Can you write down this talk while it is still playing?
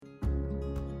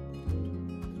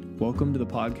Welcome to the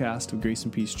podcast of Grace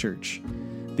and Peace Church.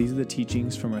 These are the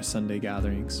teachings from our Sunday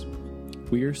gatherings.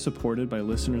 We are supported by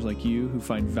listeners like you who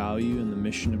find value in the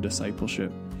mission of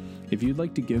discipleship. If you'd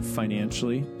like to give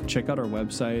financially, check out our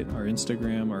website, our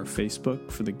Instagram, or our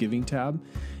Facebook for the giving tab.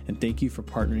 And thank you for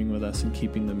partnering with us and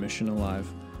keeping the mission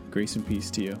alive. Grace and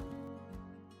peace to you.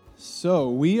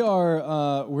 So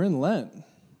we're in Lent.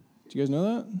 Do you guys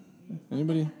know that?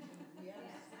 Anybody?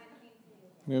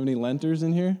 We have any Lenters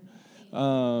in here?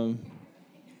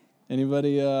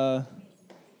 Anybody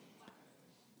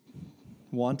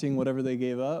wanting whatever they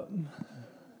gave up?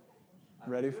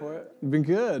 Ready for it? Been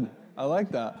good. I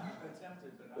like that.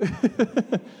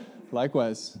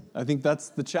 Likewise. I think that's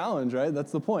the challenge, right?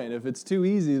 That's the point. If it's too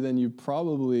easy, then you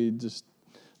probably just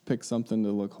pick something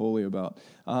to look holy about.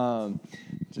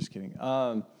 Just kidding.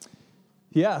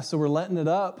 So we're letting it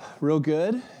up real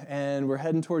good, and we're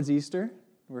heading towards Easter.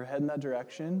 We're heading that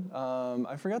direction.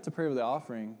 I forgot to pray over the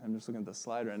offering. I'm just looking at the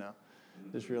slide right now.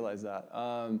 Just realized that.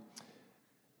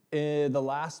 In the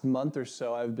last month or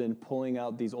so, I've been pulling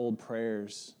out these old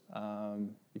prayers.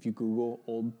 If you Google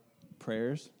old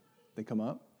prayers, they come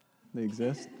up. They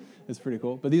exist. It's pretty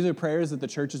cool. But these are prayers that the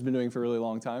church has been doing for a really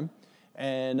long time.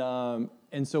 And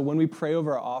so when we pray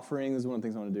over our offering, this is one of the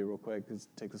things I want to do real quick, is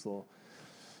take this little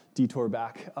detour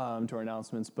back to our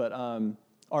announcements. But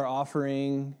our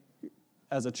offering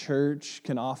as a church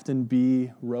can often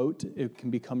be rote. It can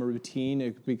become a routine.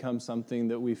 It can become something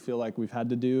that we feel like we've had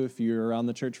to do if you're around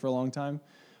the church for a long time.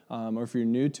 Or if you're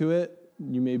new to it,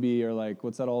 you maybe are like,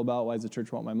 what's that all about? Why does the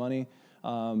church want my money?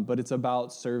 But it's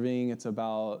about serving. It's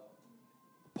about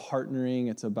partnering.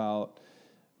 It's about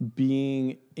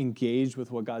being engaged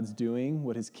with what God's doing,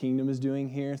 what his kingdom is doing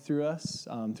here through us,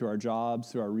 through our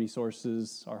jobs, through our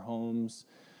resources, our homes,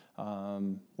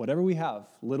 whatever we have,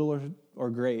 little or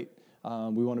great.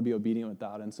 We want to be obedient with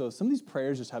that. And so some of these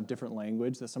prayers just have different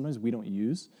language that sometimes we don't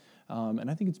use. And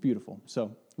I think it's beautiful.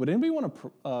 So would anybody want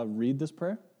to read this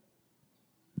prayer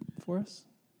for us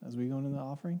as we go into the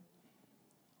offering?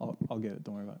 I'll get it.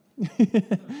 Don't worry about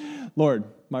it. Lord,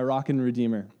 my rock and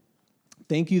redeemer,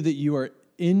 thank you that you are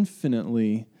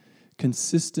infinitely,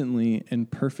 consistently, and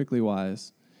perfectly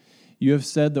wise. You have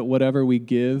said that whatever we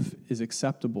give is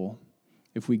acceptable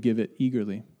if we give it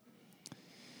eagerly.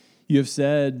 You have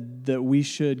said that we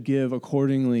should give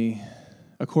according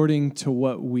to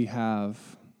what we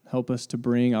have. Help us to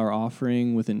bring our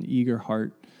offering with an eager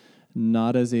heart,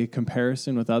 not as a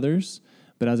comparison with others,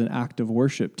 but as an act of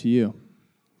worship to you.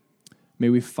 May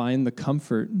we find the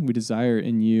comfort we desire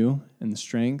in you and the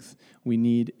strength we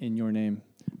need in your name.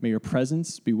 May your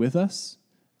presence be with us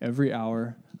every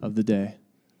hour of the day.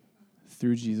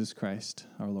 Through Jesus Christ,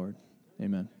 our Lord.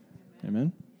 Amen.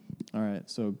 Amen. All right,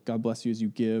 so God bless you as you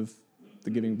give. The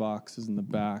giving box is in the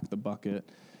back, the bucket,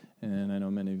 and I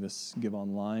know many of us give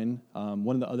online.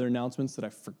 One of the other announcements that I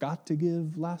forgot to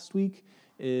give last week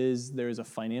is there is a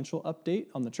financial update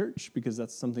on the church, because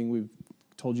that's something we've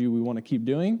told you we want to keep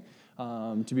doing.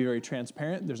 To be very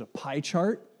transparent, there's a pie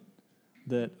chart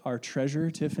that our treasurer,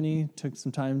 Tiffany, took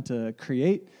some time to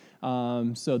create.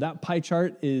 So that pie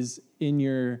chart is in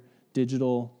your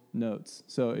digital notes.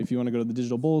 So if you want to go to the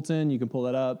digital bulletin, you can pull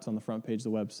that up. It's on the front page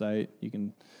of the website. You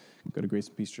can go to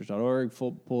graceandpeacechurch.org,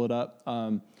 pull it up.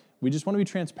 We just want to be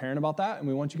transparent about that, and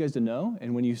we want you guys to know.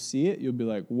 And when you see it, you'll be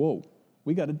like, whoa,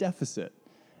 we got a deficit.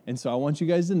 And so I want you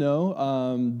guys to know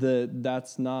that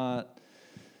that's not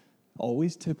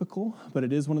always typical, but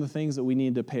it is one of the things that we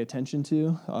need to pay attention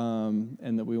to,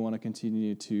 and that we want to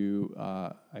continue to,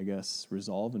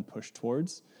 resolve and push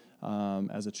towards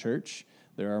as a church.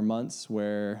 There are months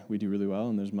where we do really well,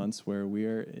 and there's months where we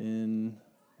are in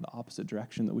the opposite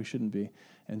direction that we shouldn't be.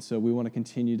 And so we want to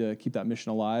continue to keep that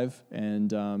mission alive, and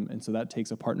so that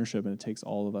takes a partnership, and it takes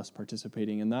all of us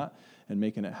participating in that and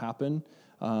making it happen.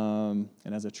 And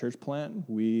as a church plant,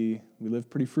 we live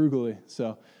pretty frugally.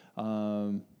 So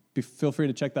feel free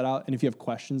to check that out. And if you have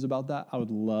questions about that, I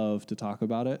would love to talk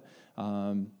about it.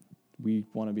 We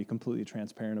want to be completely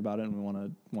transparent about it, and we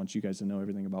want you guys to know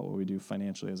everything about what we do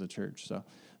financially as a church. So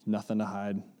nothing to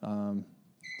hide.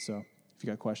 So if you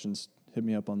got questions, hit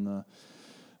me up on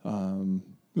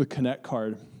the Connect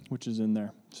card, which is in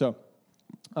there. So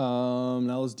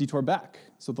now let's detour back.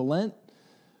 So the Lent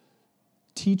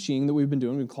teaching that we've been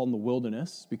doing, we've called in the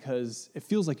wilderness, because it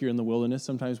feels like you're in the wilderness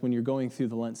sometimes when you're going through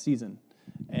the Lent season.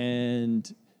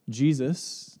 And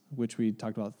Jesus, which we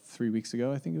talked about 3 weeks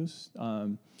ago, I think it was,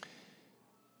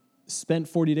 spent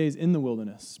 40 days in the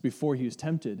wilderness before he was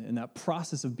tempted. And that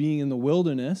process of being in the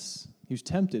wilderness, he was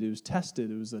tempted, he was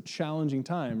tested, it was a challenging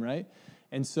time, right?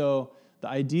 And so the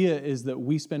idea is that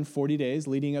we spend 40 days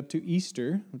leading up to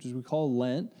Easter, which is we call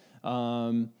Lent,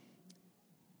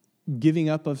 giving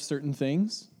up of certain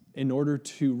things in order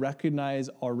to recognize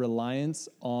our reliance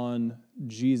on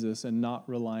Jesus and not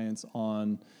reliance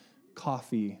on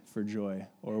coffee for joy,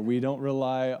 or we don't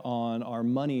rely on our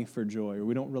money for joy, or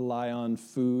we don't rely on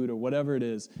food or whatever it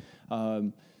is.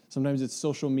 Sometimes it's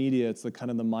social media. It's the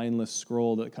kind of the mindless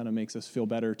scroll that kind of makes us feel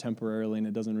better temporarily, and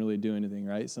it doesn't really do anything,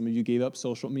 right? Some of you gave up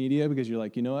social media because you're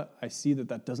like, you know what? I see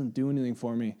that doesn't do anything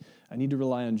for me. I need to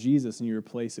rely on Jesus, and you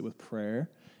replace it with prayer.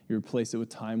 You replace it with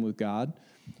time with God.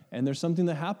 And there's something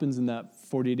that happens in that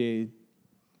 40-day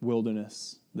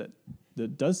wilderness that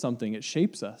does something. It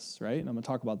shapes us, right? And I'm going to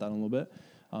talk about that in a little bit.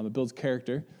 It builds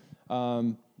character.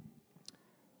 But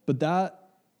that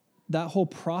whole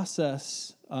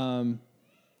process, I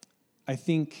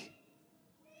think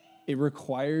it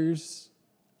requires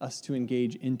us to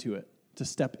engage into it, to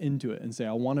step into it and say,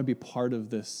 I want to be part of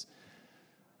this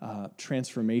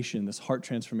transformation, this heart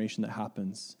transformation that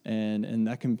happens. And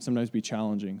that can sometimes be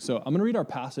challenging. So I'm going to read our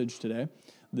passage today.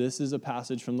 This is a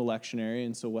passage from the lectionary.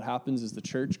 And so what happens is the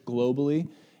church globally,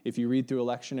 if you read through a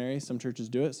lectionary, some churches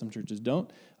do it, some churches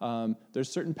don't. There's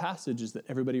certain passages that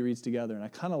everybody reads together. And I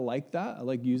kind of like that. I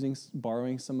like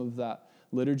borrowing some of that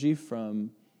liturgy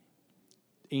from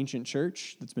ancient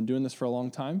church that's been doing this for a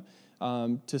long time,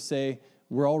 to say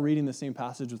we're all reading the same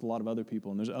passage with a lot of other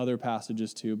people. And there's other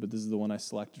passages too, but this is the one I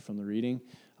selected from the reading.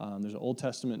 There's an Old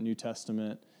Testament, New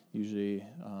Testament, usually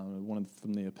one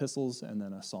from the epistles, and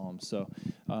then a psalm. So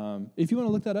if you want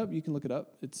to look that up, you can look it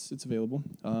up. It's available.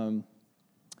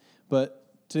 But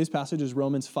today's passage is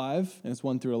Romans 5, and it's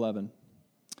 1 through 11.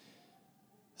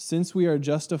 Since we are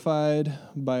justified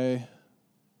by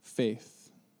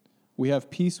faith, we have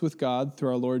peace with God through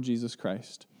our Lord Jesus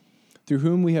Christ, through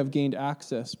whom we have gained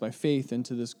access by faith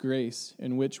into this grace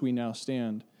in which we now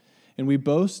stand. And we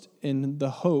boast in the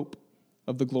hope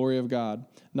of the glory of God.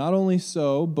 Not only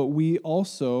so, but we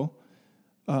also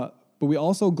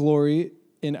glory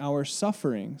in our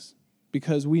sufferings,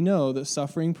 because we know that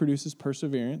suffering produces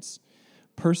perseverance,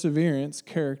 perseverance,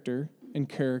 character, and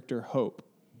character, hope.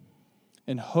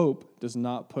 And hope does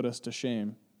not put us to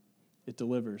shame. It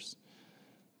delivers.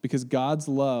 Because God's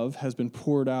love has been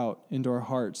poured out into our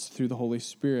hearts through the Holy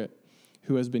Spirit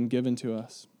who has been given to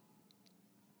us.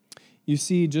 You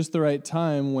see, just the right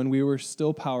time when we were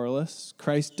still powerless,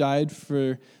 Christ died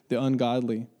for the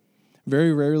ungodly.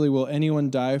 Very rarely will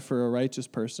anyone die for a righteous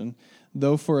person,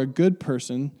 though for a good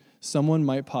person, someone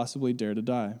might possibly dare to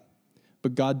die.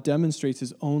 But God demonstrates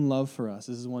his own love for us.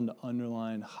 This is one to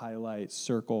underline, highlight,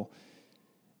 circle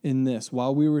in this.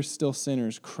 While we were still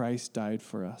sinners, Christ died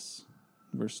for us.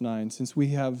 Verse 9, since we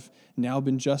have now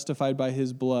been justified by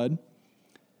his blood,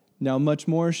 now much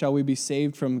more shall we be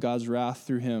saved from God's wrath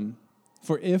through him.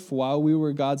 For if, while we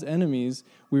were God's enemies,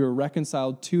 we were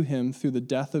reconciled to him through the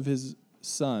death of his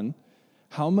Son,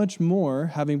 how much more,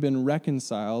 having been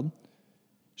reconciled,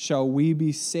 shall we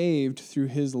be saved through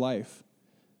his life?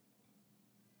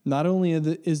 Not only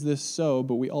is this so,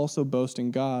 but we also boast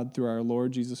in God through our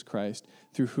Lord Jesus Christ,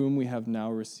 through whom we have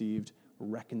now received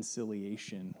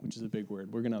reconciliation, which is a big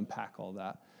word. We're going to unpack all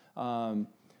that.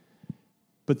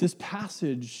 But this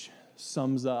passage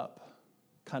sums up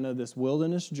kind of this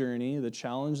wilderness journey, the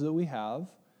challenge that we have,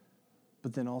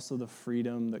 but then also the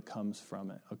freedom that comes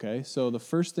from it, okay? So the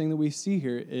first thing that we see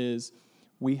here is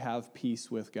we have peace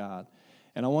with God.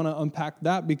 And I want to unpack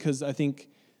that because I think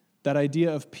that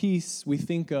idea of peace we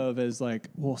think of as like,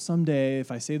 well, someday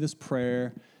if I say this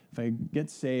prayer, if I get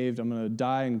saved, I'm going to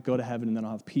die and go to heaven and then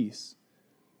I'll have peace.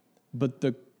 But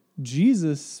the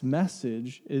Jesus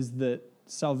message is that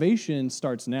salvation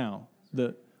starts now.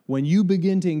 That when you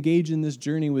begin to engage in this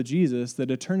journey with Jesus,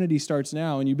 that eternity starts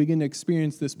now and you begin to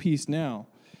experience this peace now.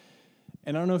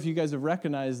 And I don't know if you guys have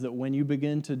recognized that when you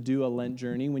begin to do a Lent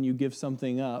journey, when you give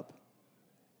something up,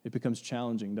 it becomes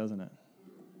challenging, doesn't it?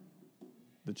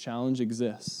 The challenge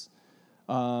exists.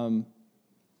 Maybe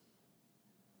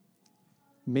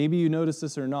you notice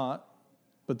this or not,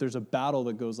 but there's a battle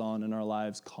that goes on in our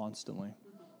lives constantly,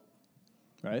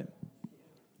 right?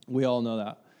 We all know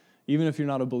that. Even if you're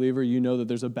not a believer, you know that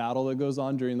there's a battle that goes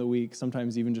on during the week,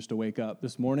 sometimes even just to wake up.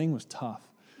 This morning was tough.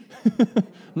 I'm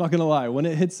not going to lie. When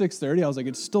it hit 6:30, I was like,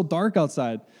 it's still dark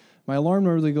outside. My alarm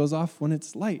normally goes off when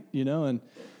it's light, and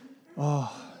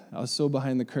I was so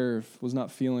behind the curve, was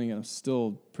not feeling it. I'm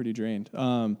still pretty drained.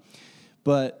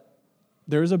 But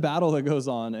there's a battle that goes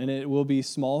on, and it will be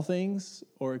small things,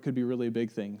 or it could be really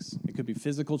big things. It could be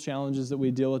physical challenges that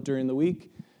we deal with during the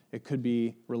week. It could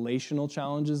be relational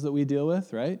challenges that we deal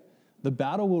with, right? The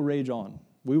battle will rage on.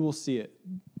 We will see it.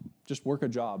 Just work a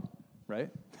job, right?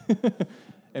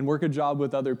 And work a job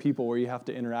with other people where you have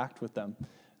to interact with them.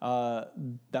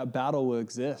 that battle will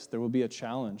exist. There will be a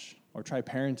challenge. Or try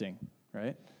parenting,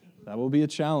 right? That will be a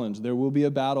challenge. There will be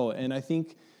a battle. And I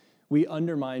think we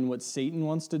undermine what Satan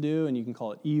wants to do, and you can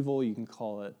call it evil, you can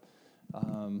call it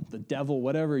the devil,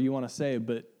 whatever you want to say,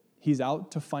 but he's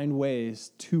out to find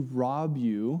ways to rob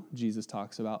you, Jesus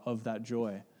talks about, of that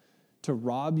joy, to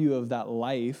rob you of that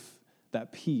life,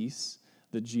 that peace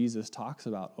that Jesus talks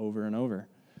about over and over.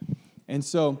 And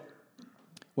so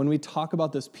when we talk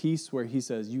about this peace where he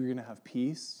says, you're going to have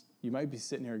peace, you might be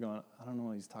sitting here going, I don't know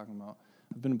what he's talking about.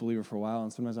 I've been a believer for a while,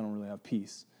 and sometimes I don't really have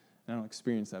peace. And I don't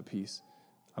experience that peace.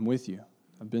 I'm with you.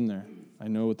 I've been there. I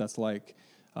know what that's like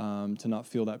to not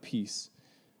feel that peace.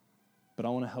 But I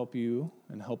want to help you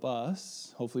and help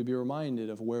us hopefully be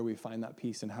reminded of where we find that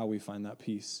peace and how we find that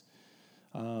peace.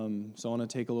 So I want to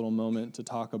take a little moment to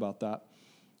talk about that.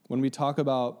 When we talk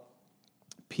about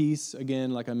peace,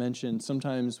 again, like I mentioned,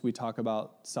 sometimes we talk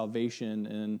about salvation,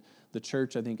 and the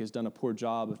church, I think, has done a poor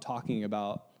job of talking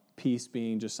about peace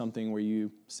being just something where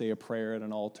you say a prayer at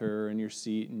an altar or in your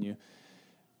seat and you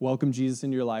welcome Jesus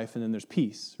into your life, and then there's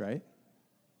peace, right?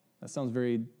 That sounds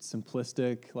very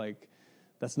simplistic, like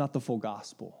that's not the full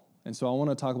gospel. And so I want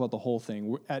to talk about the whole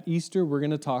thing. At Easter, we're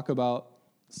going to talk about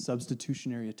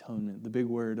substitutionary atonement, the big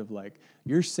word of like,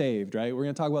 you're saved, right? We're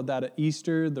going to talk about that at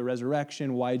Easter, the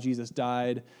resurrection, why Jesus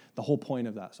died, the whole point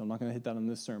of that. So I'm not going to hit that in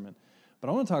this sermon. But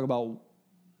I want to talk about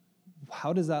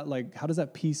how does that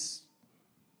peace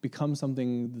become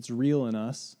something that's real in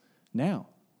us now?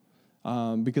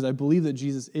 Because I believe that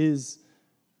Jesus is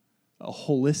a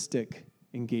holistic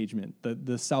engagement, that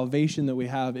the salvation that we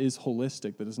have is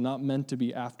holistic, that it's not meant to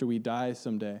be after we die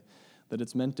someday, that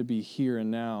it's meant to be here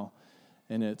and now,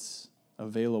 and it's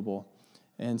available.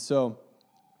 And so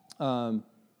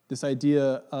this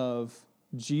idea of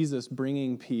Jesus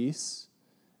bringing peace,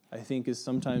 I think, is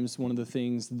sometimes one of the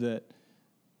things that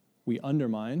we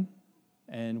undermine,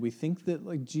 and we think that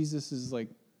like Jesus is like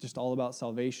just all about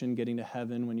salvation, getting to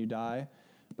heaven when you die,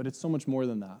 but it's so much more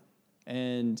than that.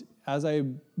 And as I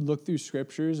looked through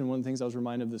scriptures, and one of the things I was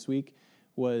reminded of this week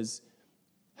was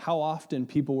how often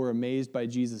people were amazed by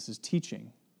Jesus'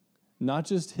 teaching. Not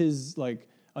just his like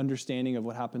understanding of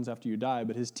what happens after you die,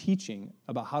 but his teaching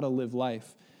about how to live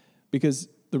life. Because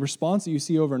the response that you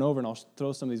see over and over, and I'll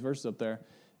throw some of these verses up there,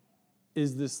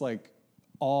 is this like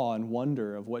awe and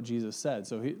wonder of what Jesus said.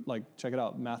 So check it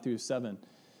out, Matthew 7.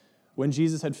 When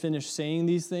Jesus had finished saying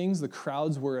these things, the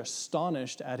crowds were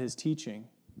astonished at his teaching.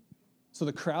 So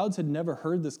the crowds had never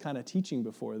heard this kind of teaching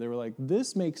before. They were like,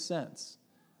 this makes sense,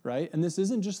 right? And this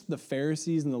isn't just the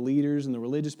Pharisees and the leaders and the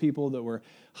religious people that were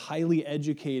highly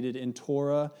educated in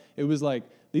Torah. It was like,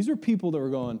 these were people that were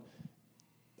going,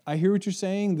 I hear what you're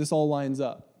saying. This all lines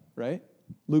up, right?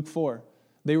 Luke 4.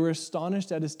 They were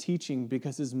astonished at his teaching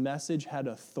because his message had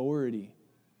authority.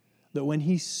 That when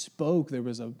he spoke,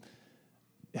 it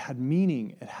had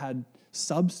meaning. It had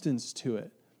substance to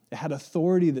it. It had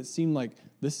authority that seemed like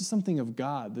this is something of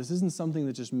God. This isn't something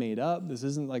that's just made up. This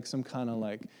isn't like some kind of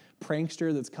like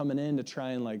prankster that's coming in to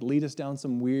try and like lead us down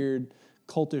some weird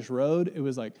cultish road. It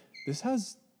was like, this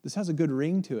has a good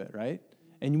ring to it, right?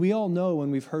 And we all know when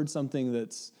we've heard something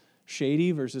that's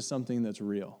shady versus something that's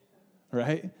real,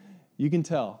 right? You can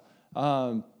tell.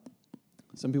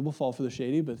 Some people fall for the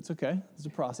shady, but it's okay. It's a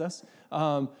process.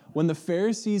 When the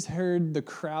Pharisees heard the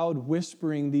crowd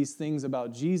whispering these things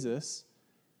about Jesus,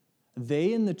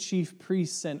 they and the chief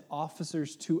priests sent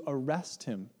officers to arrest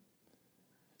him.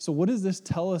 So what does this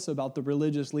tell us about the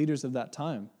religious leaders of that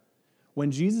time?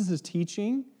 When Jesus is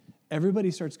teaching,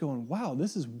 everybody starts going, wow,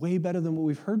 this is way better than what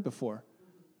we've heard before.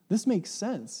 This makes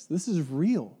sense. This is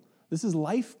real. This is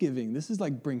life-giving. This is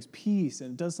like brings peace,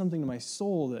 and it does something to my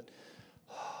soul that,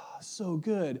 so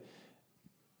good.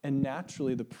 And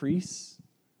naturally, the priests,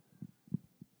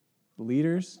 the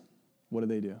leaders, what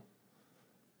do?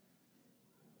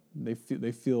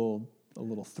 They feel a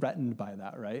little threatened by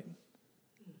that, right?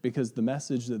 Because the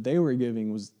message that they were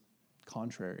giving was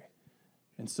contrary.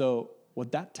 And so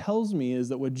what that tells me is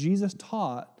that what Jesus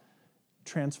taught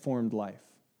transformed life.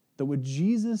 That what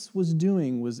Jesus was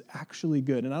doing was actually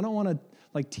good. And I don't want to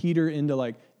like teeter into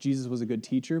like Jesus was a good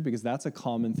teacher, because that's a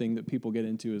common thing that people get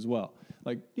into as well.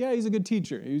 Like, yeah, he's a good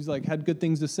teacher. He's like had good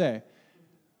things to say.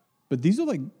 But these are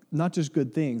like not just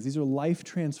good things. These are life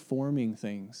transforming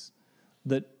things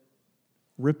that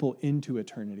ripple into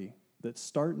eternity, that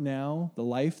start now, the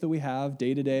life that we have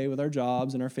day to day with our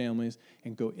jobs and our families,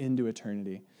 and go into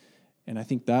eternity. And I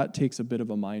think that takes a bit of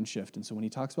a mind shift. And so when he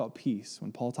talks about peace,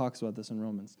 when Paul talks about this in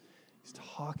Romans, he's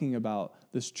talking about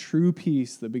this true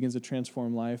peace that begins to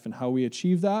transform life, and how we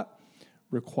achieve that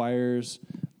requires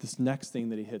this next thing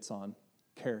that he hits on,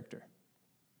 character.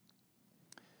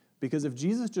 Because if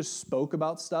Jesus just spoke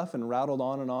about stuff and rattled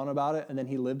on and on about it, and then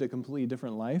he lived a completely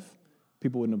different life,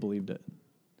 people wouldn't have believed it.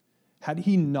 Had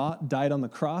he not died on the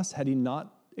cross, had he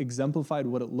not exemplified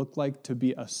what it looked like to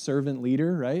be a servant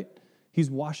leader, right? He's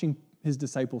washing his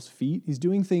disciples' feet. He's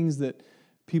doing things that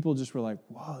people just were like,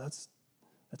 wow, that's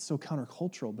so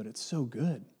countercultural, but it's so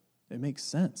good. It makes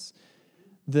sense.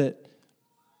 That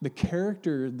the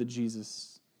character that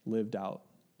Jesus lived out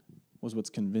was what's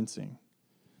convincing.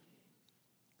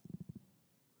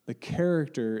 The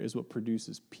character is what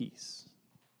produces peace.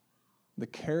 The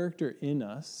character in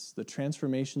us, the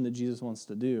transformation that Jesus wants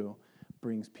to do,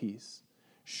 brings peace.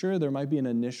 Sure, there might be an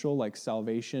initial like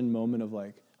salvation moment of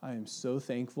like, I am so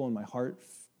thankful and my heart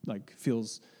like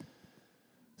feels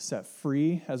set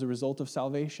free as a result of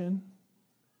salvation,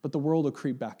 but the world will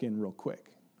creep back in real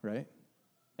quick, right?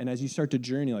 And as you start to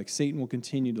journey, like Satan will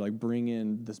continue to like bring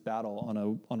in this battle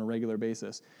on a regular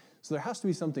basis. So there has to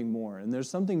be something more, and there's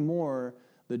something more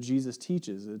that Jesus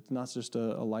teaches. It's not just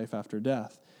a life after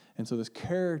death. And so this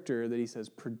character that he says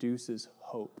produces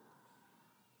hope.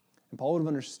 And Paul would have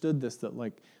understood this, that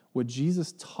like what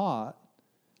Jesus taught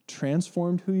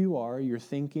transformed who you are, your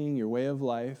thinking, your way of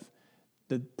life,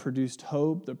 that produced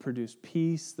hope, that produced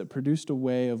peace, that produced a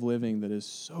way of living that is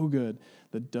so good,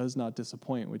 that does not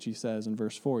disappoint, which he says in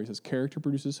verse 4. He says, character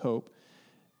produces hope,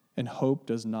 and hope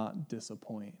does not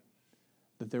disappoint.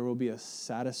 That there will be a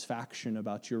satisfaction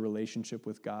about your relationship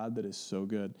with God that is so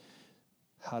good.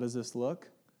 How does this look?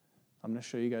 I'm going to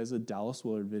show you guys a Dallas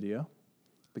Willard video,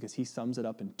 because he sums it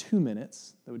up in 2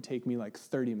 minutes. That would take me like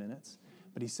 30 minutes.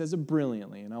 But he says it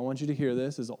brilliantly, and I want you to hear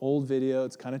this. It's an old video.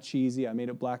 It's kind of cheesy. I made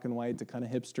it black and white to kind of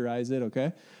hipsterize it,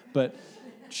 okay? But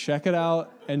check it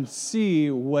out and see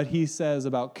what he says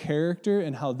about character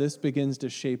and how this begins to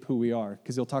shape who we are,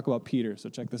 because he'll talk about Peter. So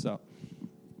check this out.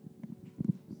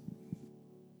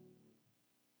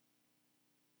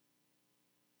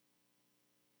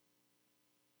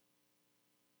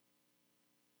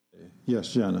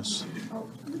 Yes, Janice. Oh,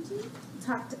 would you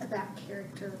talk about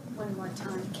character one more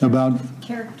time? About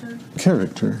character?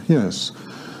 Character, yes.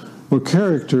 Well,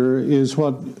 character is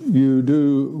what you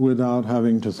do without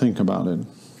having to think about it.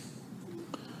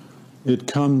 It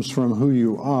comes from who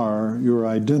you are, your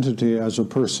identity as a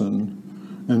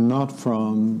person, and not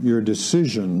from your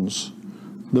decisions.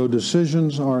 Though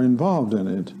decisions are involved in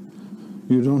it,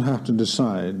 you don't have to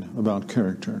decide about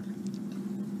character.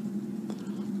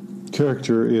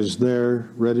 Character is there,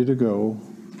 ready to go,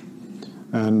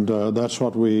 and that's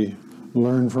what we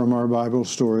learn from our Bible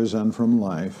stories and from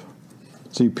life.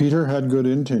 See, Peter had good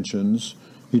intentions,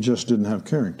 he just didn't have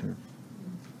character.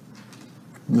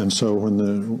 And so when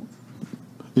the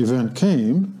event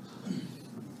came,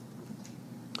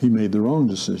 he made the wrong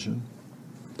decision,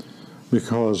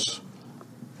 because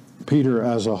Peter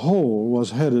as a whole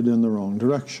was headed in the wrong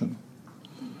direction.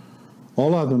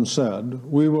 All of them said,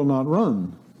 "We will not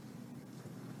run."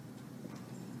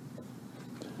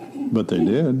 But they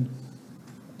did.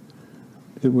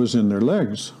 It was in their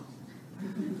legs.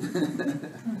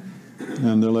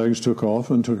 And their legs took off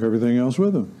and took everything else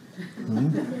with them.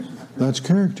 That's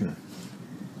character.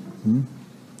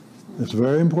 It's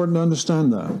very important to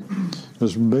understand that.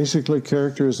 Because basically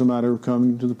character is a matter of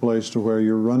coming to the place to where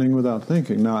you're running without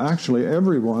thinking. Now, actually,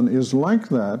 everyone is like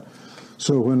that.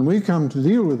 So when we come to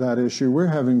deal with that issue, we're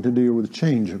having to deal with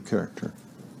change of character.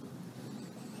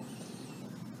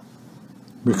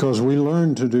 Because we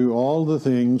learned to do all the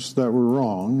things that were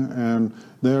wrong, and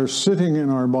they're sitting in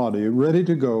our body, ready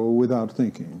to go without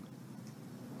thinking.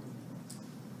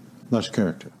 That's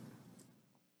character.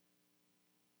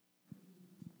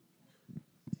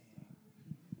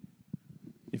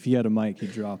 If he had a mic,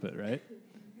 he'd drop it, right?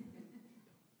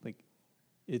 Like,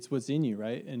 it's what's in you,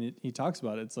 right? And he talks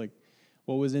about it. It's like,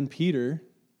 what was in Peter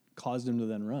caused him to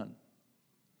then run.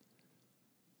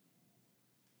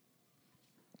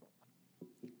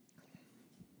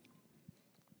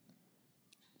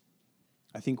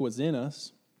 I think what's in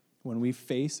us, when we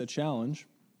face a challenge,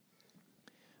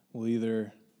 will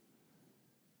either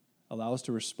allow us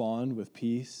to respond with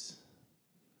peace,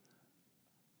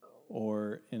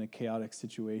 or in a chaotic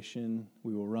situation,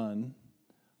 we will run,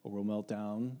 or we'll melt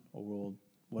down, or we'll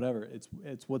whatever.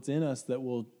 It's what's in us that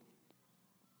will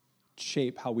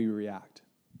shape how we react.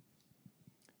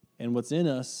 And what's in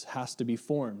us has to be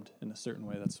formed in a certain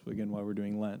way. That's, again, why we're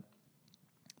doing Lent.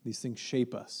 These things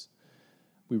shape us.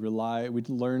 We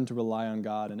learn to rely on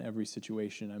God in every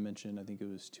situation. I mentioned, I think it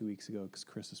was 2 weeks ago, because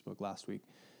Chris spoke last week,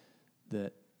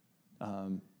 that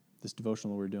this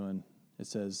devotional we're doing, it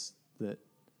says that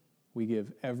we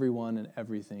give everyone and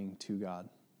everything to God.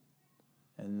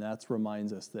 And that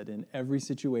reminds us that in every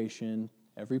situation,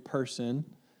 every person,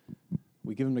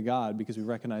 We give them to God because we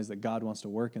recognize that God wants to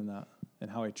work in that, and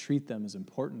how I treat them is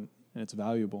important and it's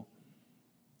valuable.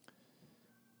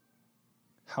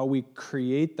 How we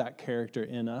create that character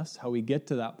in us, how we get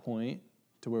to that point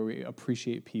to where we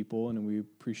appreciate people and we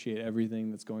appreciate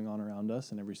everything that's going on around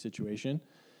us in every situation,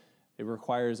 it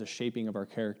requires a shaping of our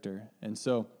character. And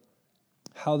so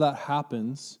how that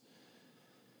happens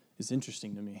is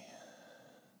interesting to me.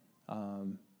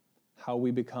 How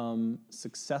we become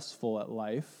successful at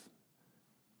life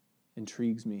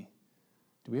intrigues me.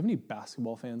 Do we have any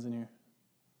basketball fans in here?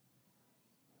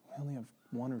 We only have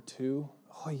one or two.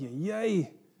 Oh, yay.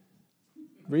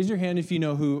 Raise your hand if you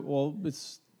know who, well,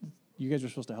 you guys are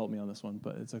supposed to help me on this one,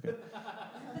 but it's okay.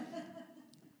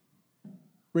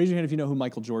 Raise your hand if you know who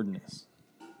Michael Jordan is.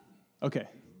 Okay,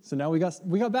 so now we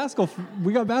got basketball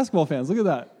fans. Look at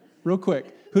that, real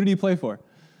quick. Who did he play for?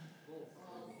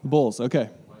 The Bulls. Okay.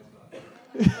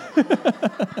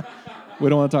 We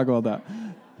don't want to talk about that.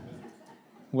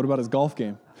 What about his golf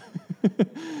game?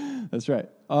 That's right.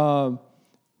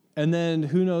 And then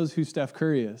who knows who Steph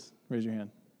Curry is? Raise your hand.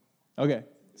 Okay,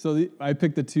 so I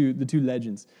picked the two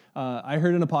legends. I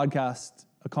heard in a podcast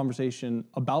a conversation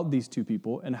about these two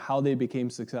people and how they became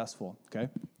successful. Okay,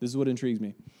 this is what intrigues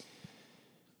me.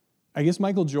 I guess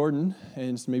Michael Jordan,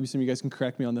 and maybe some of you guys can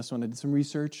correct me on this one. I did some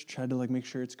research, tried to make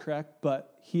sure it's correct,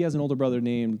 but he has an older brother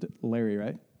named Larry,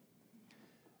 right?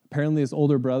 Apparently his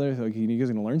older brother, you guys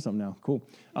are going to learn something now. Cool.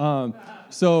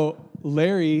 So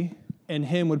Larry and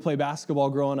him would play basketball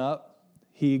growing up.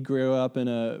 He grew up in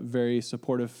a very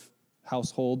supportive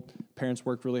household. Parents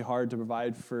worked really hard to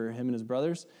provide for him and his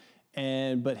brothers.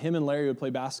 But him and Larry would play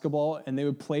basketball, and they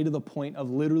would play to the point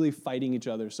of literally fighting each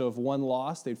other. So if one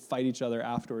lost, they'd fight each other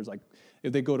afterwards. Like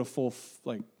if they go to full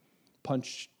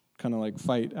punch kind of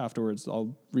fight afterwards.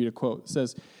 I'll read a quote. It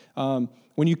says,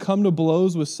 when you come to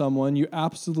blows with someone you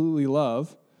absolutely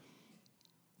love,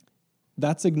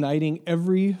 that's igniting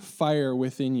every fire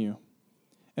within you.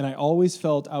 And I always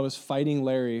felt I was fighting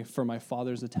Larry for my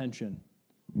father's attention.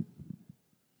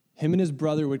 Him and his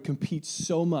brother would compete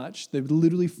so much, they would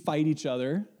literally fight each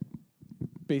other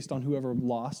based on whoever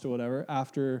lost or whatever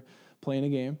after playing a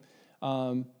game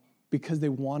because they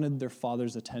wanted their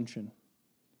father's attention.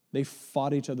 They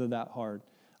fought each other that hard.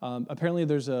 Apparently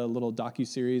there's a little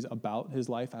docuseries about his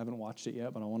life. I haven't watched it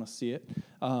yet, but I want to see it,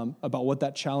 about what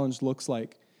that challenge looks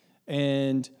like.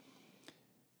 And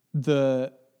I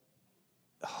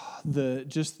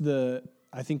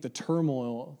think the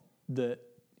turmoil that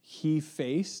he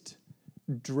faced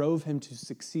drove him to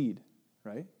succeed,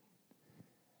 right?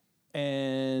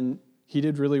 And he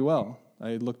did really well.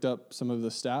 I looked up some of the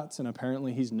stats, and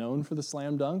apparently he's known for the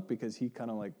slam dunk because he kind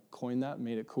of coined that,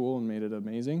 made it cool, and made it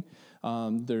amazing.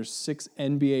 There's 6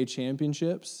 NBA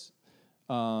championships,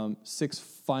 6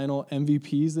 final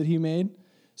MVPs that he made.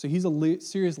 So he's a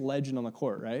serious legend on the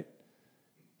court, right?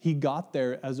 He got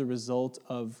there as a result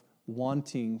of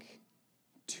wanting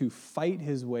to fight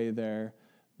his way there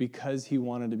because he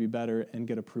wanted to be better and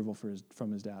get approval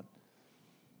from his dad.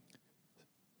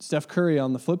 Steph Curry,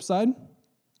 on the flip side,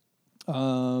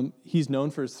 he's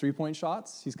known for his three-point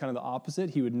shots. He's kind of the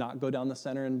opposite. He would not go down the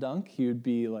center and dunk. He would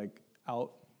be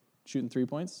out shooting 3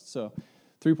 points. So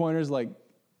three-pointers,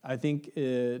 I think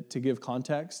to give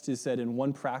context, he said in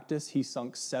one practice he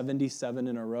sunk 77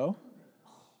 in a row,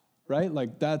 right?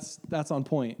 That's on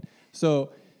point.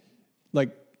 So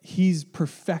he's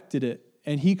perfected it.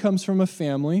 And he comes from a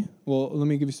family. Well, let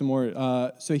me give you some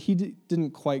more. So he didn't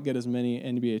quite get as many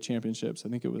NBA championships. I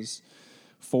think it was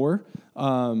 4.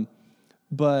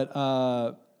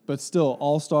 But still,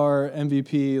 all-star,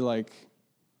 MVP,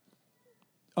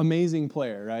 amazing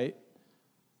player, right?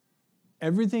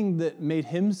 Everything that made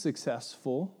him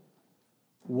successful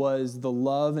was the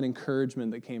love and encouragement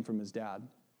that came from his dad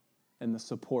and the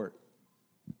support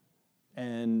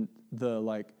and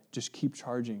the, just keep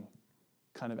charging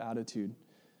kind of attitude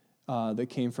that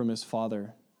came from his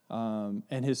father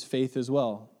and his faith as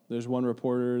well. There's one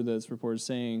reporter that's reported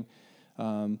saying,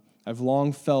 I've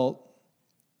long felt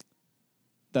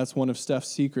that's one of Steph's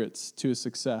secrets to his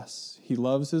success. He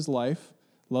loves his life,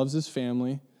 loves his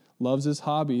family, loves his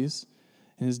hobbies,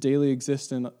 and his daily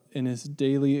existence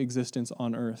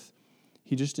on earth.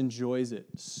 He just enjoys it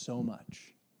so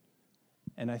much.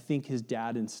 And I think his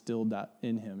dad instilled that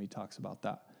in him. He talks about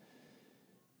that.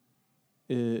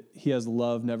 He has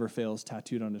love never fails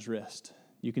tattooed on his wrist.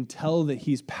 You can tell that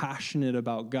he's passionate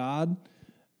about God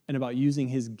and about using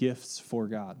his gifts for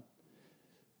God.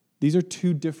 These are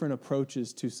 2 different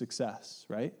approaches to success,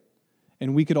 right?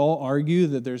 And we could all argue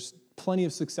that there's plenty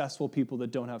of successful people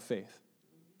that don't have faith.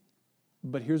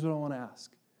 But here's what I want to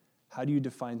ask. How do you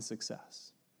define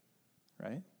success,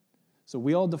 right? So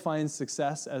we all define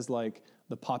success as like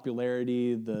the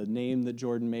popularity, the name that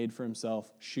Jordan made for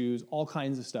himself, shoes, all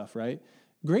kinds of stuff, right?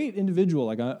 Great individual.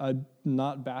 Like I'm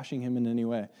not bashing him in any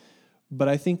way. But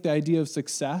I think the idea of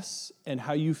success and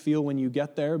how you feel when you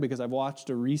get there, because I've watched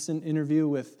a recent interview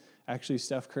with actually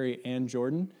Steph Curry and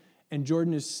Jordan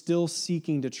is still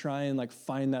seeking to try and like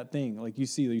find that thing. Like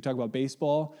you talk about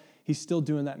baseball, he's still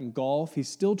doing that in golf. He's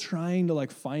still trying to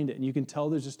like find it. And you can tell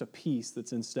there's just a piece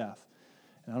that's in Steph.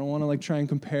 And I don't want to like try and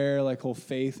compare like whole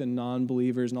faith and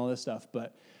non-believers and all this stuff,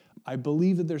 but I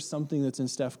believe that there's something that's in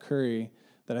Steph Curry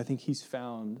that I think he's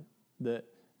found that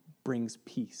brings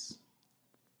peace,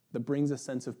 that brings a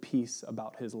sense of peace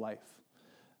about his life.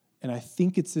 And I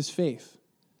think it's his faith.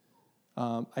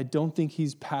 I don't think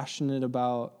he's passionate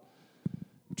about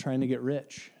trying to get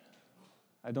rich.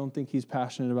 I don't think he's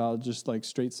passionate about just like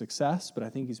straight success, but I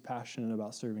think he's passionate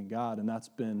about serving God, and that's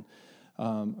been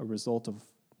a result of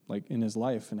like in his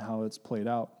life and how it's played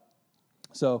out.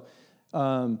 So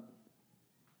I'm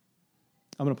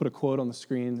going to put a quote on the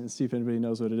screen and see if anybody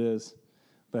knows what it is,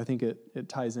 but I think it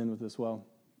ties in with this well.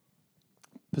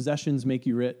 Possessions make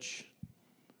you rich? ?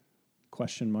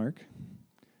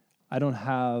 I don't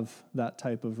have that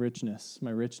type of richness.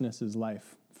 My richness is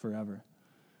life forever.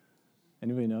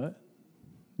 Anybody know it?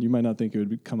 You might not think it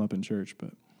would come up in church,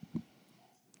 but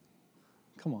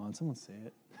come on, someone say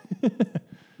it.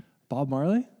 Bob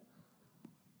Marley?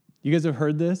 You guys have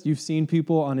heard this? You've seen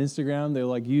people on Instagram, they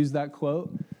like use that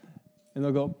quote, and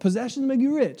they'll go, possessions make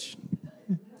you rich.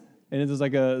 And there's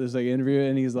like an interview,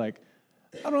 and he's like,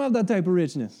 I don't have that type of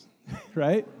richness,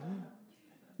 right?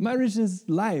 My richness is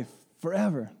life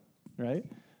forever, right?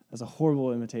 That's a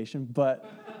horrible imitation, but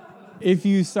if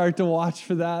you start to watch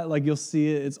for that, like you'll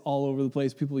see it, it's all over the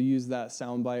place. People use that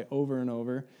soundbite over and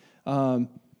over.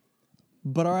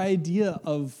 But our idea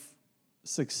of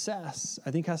success,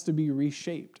 I think, has to be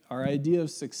reshaped. Our idea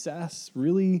of success,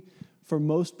 really, for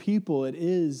most people, it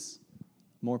is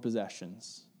more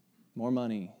possessions, more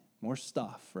money, more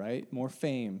stuff, right? More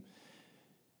fame.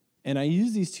 And I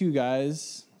use these two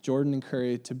guys, Jordan and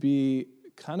Curry, to be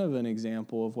kind of an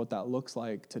example of what that looks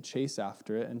like to chase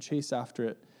after it and chase after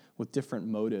it with different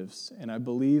motives. And I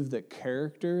believe that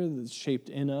character that's shaped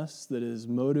in us, that is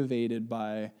motivated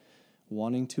by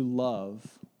wanting to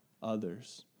love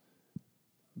others,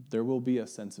 there will be a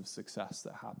sense of success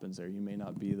that happens there. You may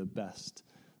not be the best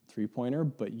three-pointer,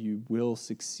 but you will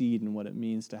succeed in what it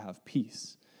means to have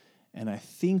peace. And I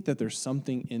think that there's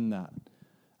something in that.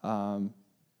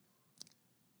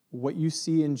 What you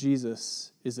see in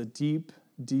Jesus is a deep,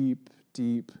 deep,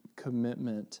 deep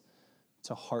commitment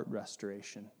to heart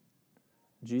restoration.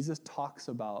 Jesus talks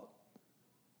about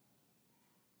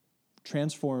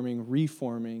transforming,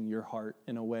 reforming your heart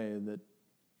in a way that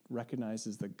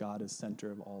recognizes that God is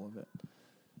center of all of it.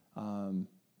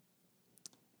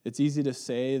 It's easy to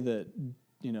say that,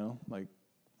 like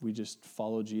we just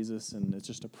follow Jesus and it's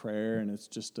just a prayer and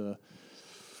it's a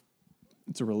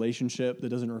relationship that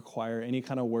doesn't require any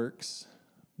kind of works.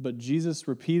 But Jesus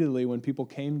repeatedly, when people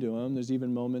came to him, there's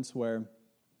even moments where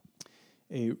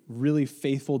a really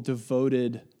faithful,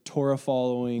 devoted,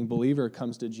 Torah-following believer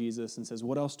comes to Jesus and says,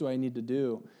 what else do I need to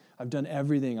do? I've done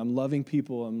everything. I'm loving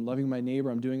people. I'm loving my neighbor.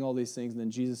 I'm doing all these things. And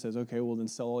then Jesus says, okay, well then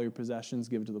sell all your possessions,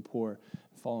 give it to the poor,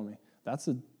 and follow me. That's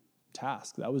a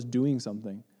task. That was doing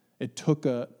something.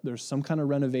 There's some kind of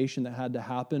renovation that had to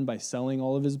happen by selling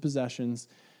all of his possessions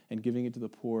and giving it to the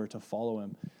poor to follow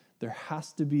him. There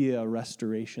has to be a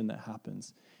restoration that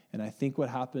happens. And I think what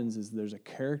happens is there's a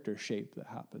character shape that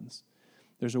happens.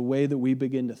 There's a way that we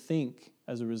begin to think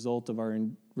as a result of our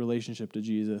relationship to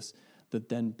Jesus that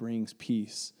then brings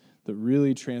peace, that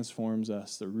really transforms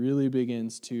us, that really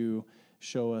begins to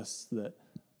show us that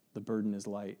the burden is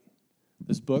light.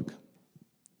 This book,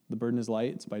 The Burden is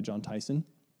Light, it's by John Tyson.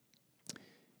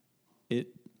 It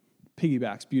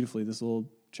piggybacks beautifully this little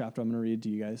chapter I'm going to read to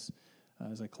you guys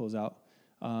as I close out.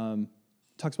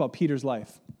 Talks about Peter's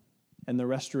life and the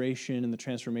restoration and the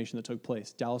transformation that took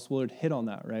place. Dallas Willard hit on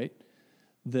that, right?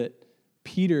 That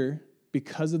Peter,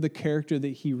 because of the character that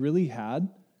he really had,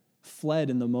 fled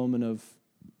in the moment of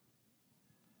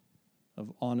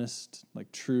honest,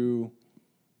 like true,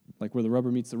 like where the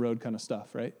rubber meets the road kind of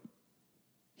stuff, right?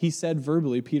 He said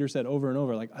verbally, Peter said over and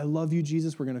over, like, I love you,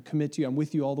 Jesus. We're going to commit to you. I'm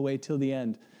with you all the way till the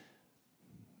end.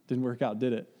 Didn't work out,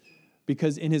 did it?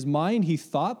 Because in his mind, he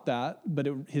thought that, but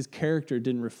his character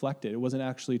didn't reflect it. It wasn't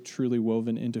actually truly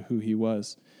woven into who he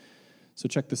was. So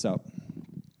check this out.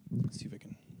 Let's see if I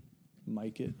can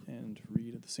mic it and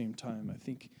read at the same time. I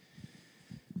think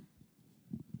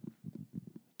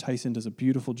Tyson does a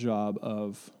beautiful job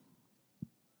of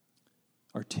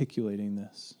articulating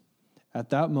this. At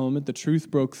that moment, the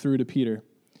truth broke through to Peter.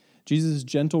 Jesus'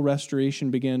 gentle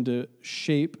restoration began to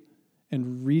shape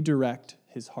and redirect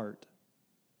his heart,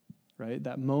 right?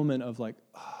 That moment of like,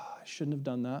 I shouldn't have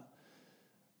done that.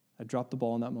 I dropped the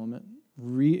ball in that moment.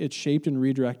 It shaped and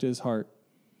redirected his heart.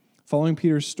 Following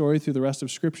Peter's story through the rest of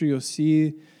Scripture, you'll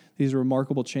see these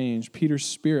remarkable change. Peter's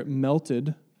spirit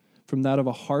melted from that of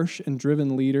a harsh and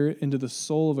driven leader into the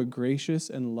soul of a gracious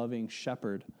and loving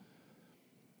shepherd.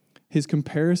 His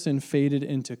comparison faded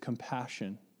into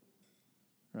compassion,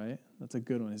 right? That's a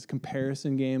good one. His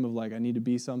comparison game of like, I need to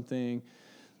be something,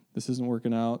 this isn't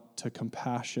working out, to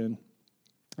compassion,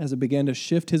 as it began to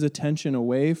shift his attention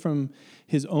away from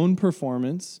his own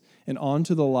performance and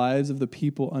onto the lives of the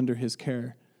people under his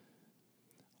care.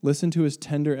 Listen to his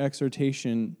tender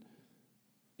exhortation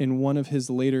in one of his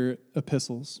later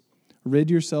epistles. Rid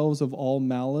yourselves of all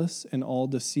malice and all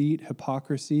deceit,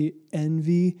 hypocrisy,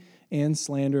 envy, and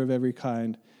slander of every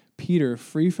kind. Peter,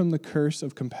 free from the curse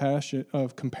of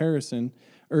comparison,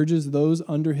 urges those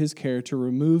under his care to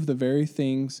remove the very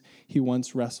things he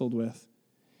once wrestled with.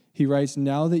 He writes,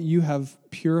 now that you have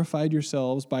purified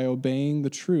yourselves by obeying the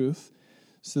truth,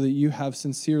 so that you have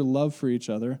sincere love for each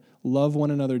other, love one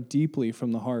another deeply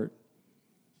from the heart.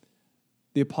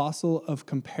 The apostle of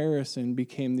comparison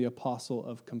became the apostle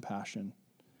of compassion.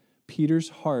 Peter's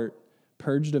heart,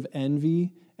 purged of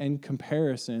envy and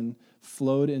comparison,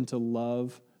 flowed into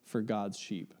love for God's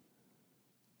sheep.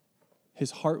 His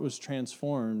heart was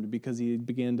transformed because he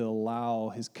began to allow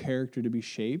his character to be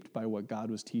shaped by what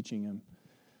God was teaching him.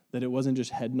 That it wasn't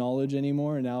just head knowledge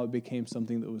anymore, and now it became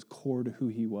something that was core to who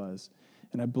he was.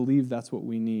 And I believe that's what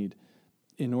we need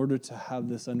in order to have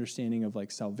this understanding of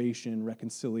like salvation,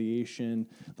 reconciliation,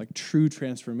 like true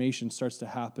transformation starts to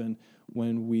happen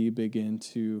when we begin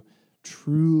to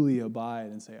truly abide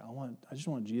and say, I just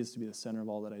want Jesus to be the center of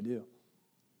all that I do,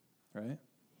 right?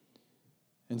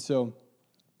 And so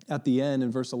at the end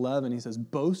in verse 11, he says,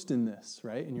 boast in this,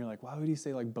 right? And you're like, why would he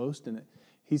say like boast in it?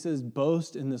 He says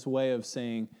boast in this way of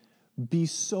saying, be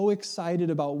so excited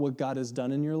about what God has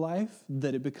done in your life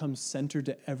that it becomes centered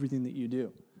to everything that you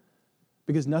do.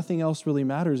 Because nothing else really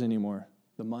matters anymore.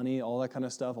 The money, all that kind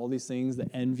of stuff, all these things,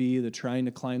 the envy, the trying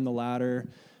to climb the ladder.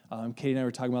 Katie and I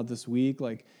were talking about this week,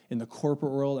 like in the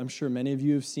corporate world, I'm sure many of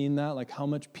you have seen that, like how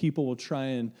much people will try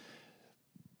and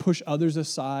push others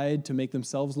aside to make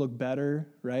themselves look better,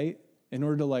 right? In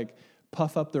order to like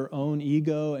puff up their own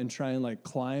ego and try and like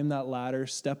climb that ladder,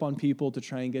 step on people to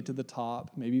try and get to the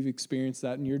top. Maybe you've experienced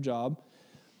that in your job.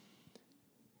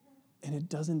 And it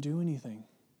doesn't do anything,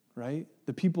 right?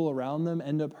 The people around them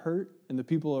end up hurt, and the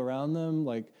people around them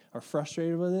like are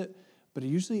frustrated with it, but it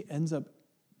usually ends up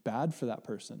bad for that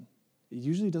person. It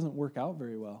usually doesn't work out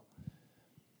very well.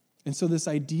 And so this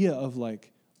idea of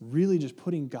like really just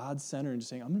putting God center and just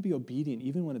saying, I'm going to be obedient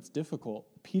even when it's difficult.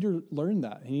 Peter learned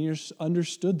that, and he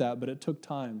understood that, but it took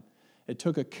time. It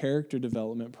took a character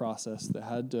development process that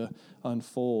had to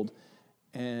unfold.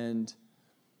 And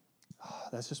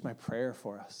that's just my prayer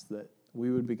for us, that we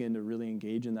would begin to really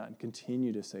engage in that and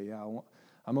continue to say,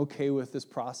 I'm okay with this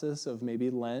process of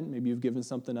maybe Lent. Maybe you've given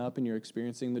something up and you're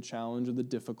experiencing the challenge or the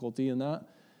difficulty in that.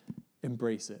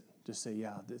 Embrace it. Just say,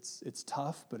 yeah, it's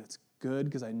tough, but it's good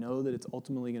because I know that it's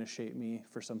ultimately going to shape me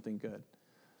for something good.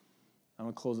 I'm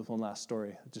going to close with one last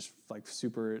story. Just like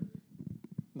super,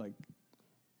 like,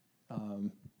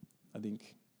 I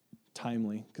think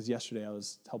timely, because yesterday I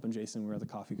was helping Jason. We were at the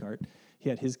coffee cart. He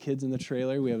had his kids in the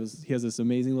trailer. He has this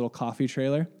amazing little coffee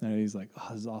trailer, and he's like, oh,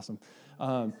 this is awesome.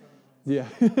 Yeah.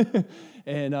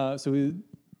 And so we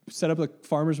set up a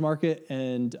farmer's market,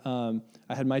 and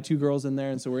I had my two girls in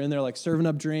there, and so we're in there like serving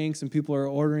up drinks, and people are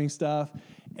ordering stuff,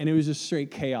 and it was just straight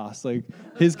chaos. Like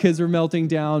his kids were melting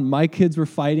down, my kids were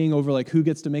fighting over like who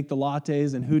gets to make the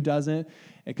lattes and who doesn't,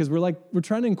 because we're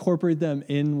trying to incorporate them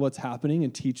in what's happening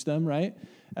and teach them, right,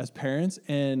 as parents.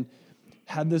 And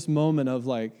had this moment of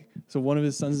like, so one of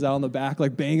his sons is out on the back,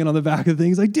 like banging on the back of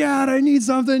things, like, Dad, I need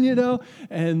something,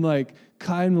 and like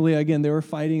kindly, again, they were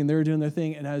fighting and they were doing their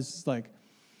thing, and I was just like,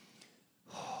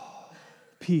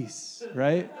 peace,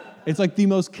 right? It's like the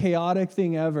most chaotic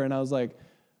thing ever. And I was like,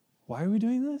 why are we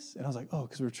doing this? And I was like, oh,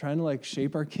 because we're trying to like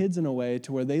shape our kids in a way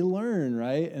to where they learn,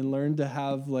 right? And learn to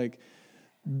have like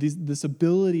this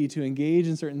ability to engage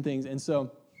in certain things. And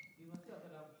so, you left out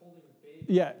that I'm holding a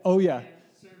baby. Yeah. Oh yeah.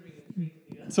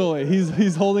 Totally.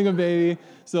 He's holding a baby.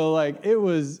 So like it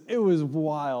was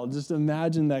wild. Just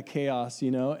imagine that chaos,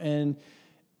 And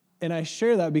I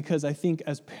share that because I think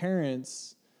as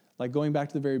parents, like going back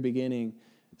to the very beginning,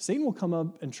 Satan will come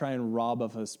up and try and rob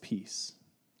of us peace.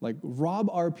 Like rob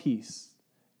our peace.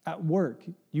 At work,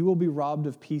 you will be robbed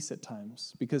of peace at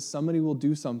times because somebody will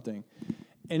do something.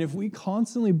 And if we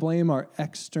constantly blame our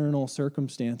external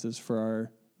circumstances for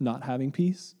our not having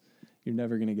peace, you're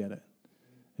never going to get it.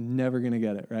 Never going to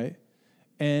get it, right?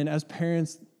 And as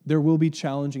parents, there will be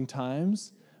challenging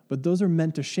times, but those are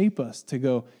meant to shape us, to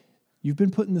go, you've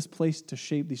been put in this place to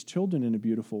shape these children in a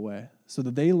beautiful way so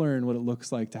that they learn what it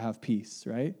looks like to have peace,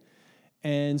 right?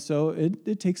 And so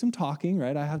it takes some talking,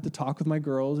 right? I have to talk with my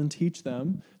girls and teach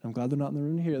them. I'm glad they're not in the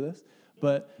room to hear this.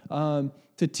 But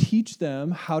to teach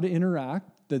them how to interact,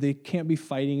 that they can't be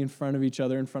fighting in front of each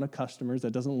other, in front of customers.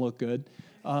 That doesn't look good.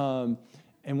 And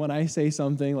when I say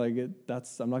something, like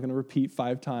I'm not going to repeat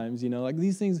 5 times, like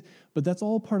these things. But that's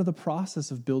all part of the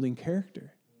process of building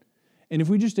character. And if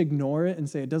we just ignore it and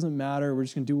say it doesn't matter, we're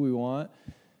just going to do what we want,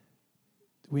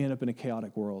 we end up in a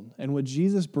chaotic world. And what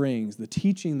Jesus brings, the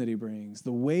teaching that he brings,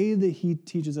 the way that he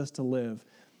teaches us to live,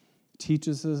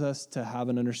 teaches us to have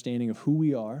an understanding of who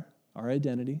we are, our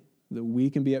identity, that we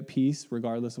can be at peace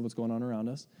regardless of what's going on around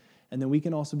us. And then we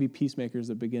can also be peacemakers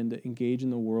that begin to engage in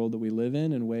the world that we live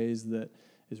in ways that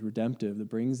is redemptive, that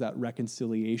brings that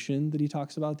reconciliation that he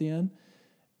talks about at the end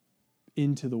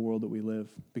into the world that we live.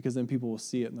 Because then people will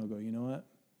see it and they'll go, you know what?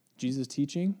 Jesus'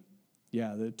 teaching,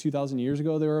 yeah, 2,000 years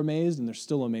ago they were amazed, and they're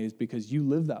still amazed because you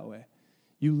live that way.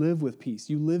 You live with peace.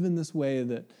 You live in this way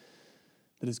that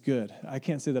is good. I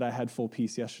can't say that I had full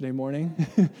peace yesterday morning.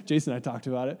 Jason and I talked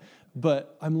about it.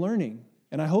 But I'm learning.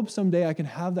 And I hope someday I can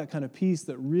have that kind of peace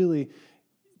that really,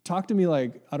 talk to me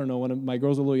like, I don't know, when my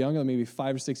girls were a little younger, maybe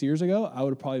 5 or 6 years ago, I would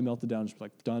have probably melted down, just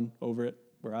like, done, over it,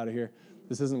 we're out of here.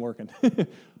 This isn't working.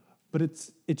 But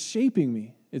it's shaping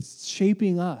me. It's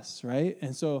shaping us, right?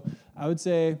 And so I would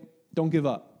say, don't give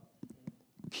up.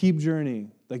 Keep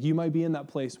journeying. Like you might be in that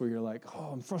place where you're like, oh,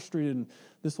 I'm frustrated and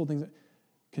this whole thing's...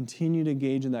 Continue to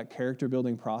engage in that character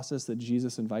building process that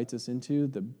Jesus invites us into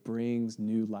that brings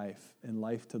new life and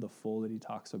life to the full that he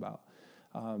talks about.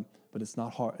 But it's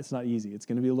not hard. It's not easy. It's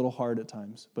going to be a little hard at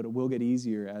times, but it will get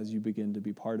easier as you begin to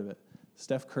be part of it.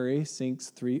 Steph Curry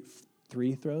sinks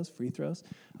free throws,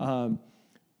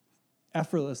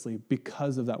 effortlessly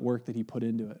because of that work that he put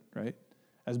into it, right?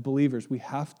 As believers, we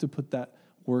have to put that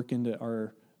work into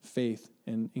our faith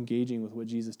and engaging with what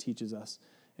Jesus teaches us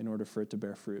in order for it to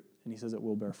bear fruit. And he says it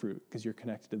will bear fruit because you're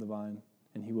connected to the vine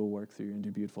and he will work through you and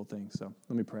do beautiful things. So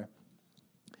let me pray.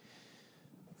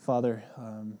 Father,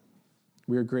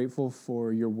 we are grateful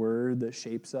for your word that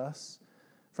shapes us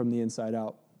from the inside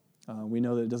out. We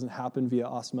know that it doesn't happen via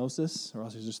osmosis, or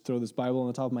else you just throw this Bible on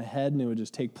the top of my head and it would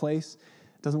just take place.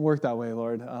 It doesn't work that way,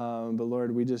 Lord. But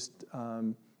Lord, we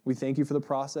thank you for the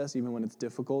process, even when it's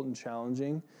difficult and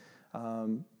challenging.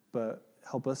 But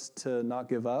help us to not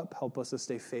give up. Help us to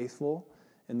stay faithful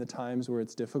in the times where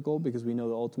it's difficult, because we know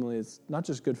that ultimately it's not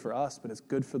just good for us, but it's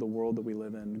good for the world that we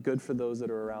live in, good for those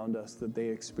that are around us, that they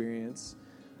experience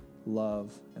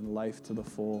love and life to the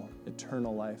full,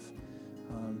 eternal life.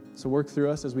 So work through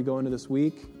us as we go into this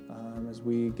week, as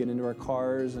we get into our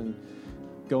cars and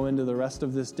go into the rest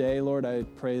of this day. Lord, I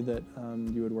pray that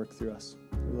you would work through us.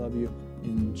 We love you.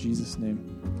 In Jesus'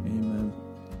 name, amen.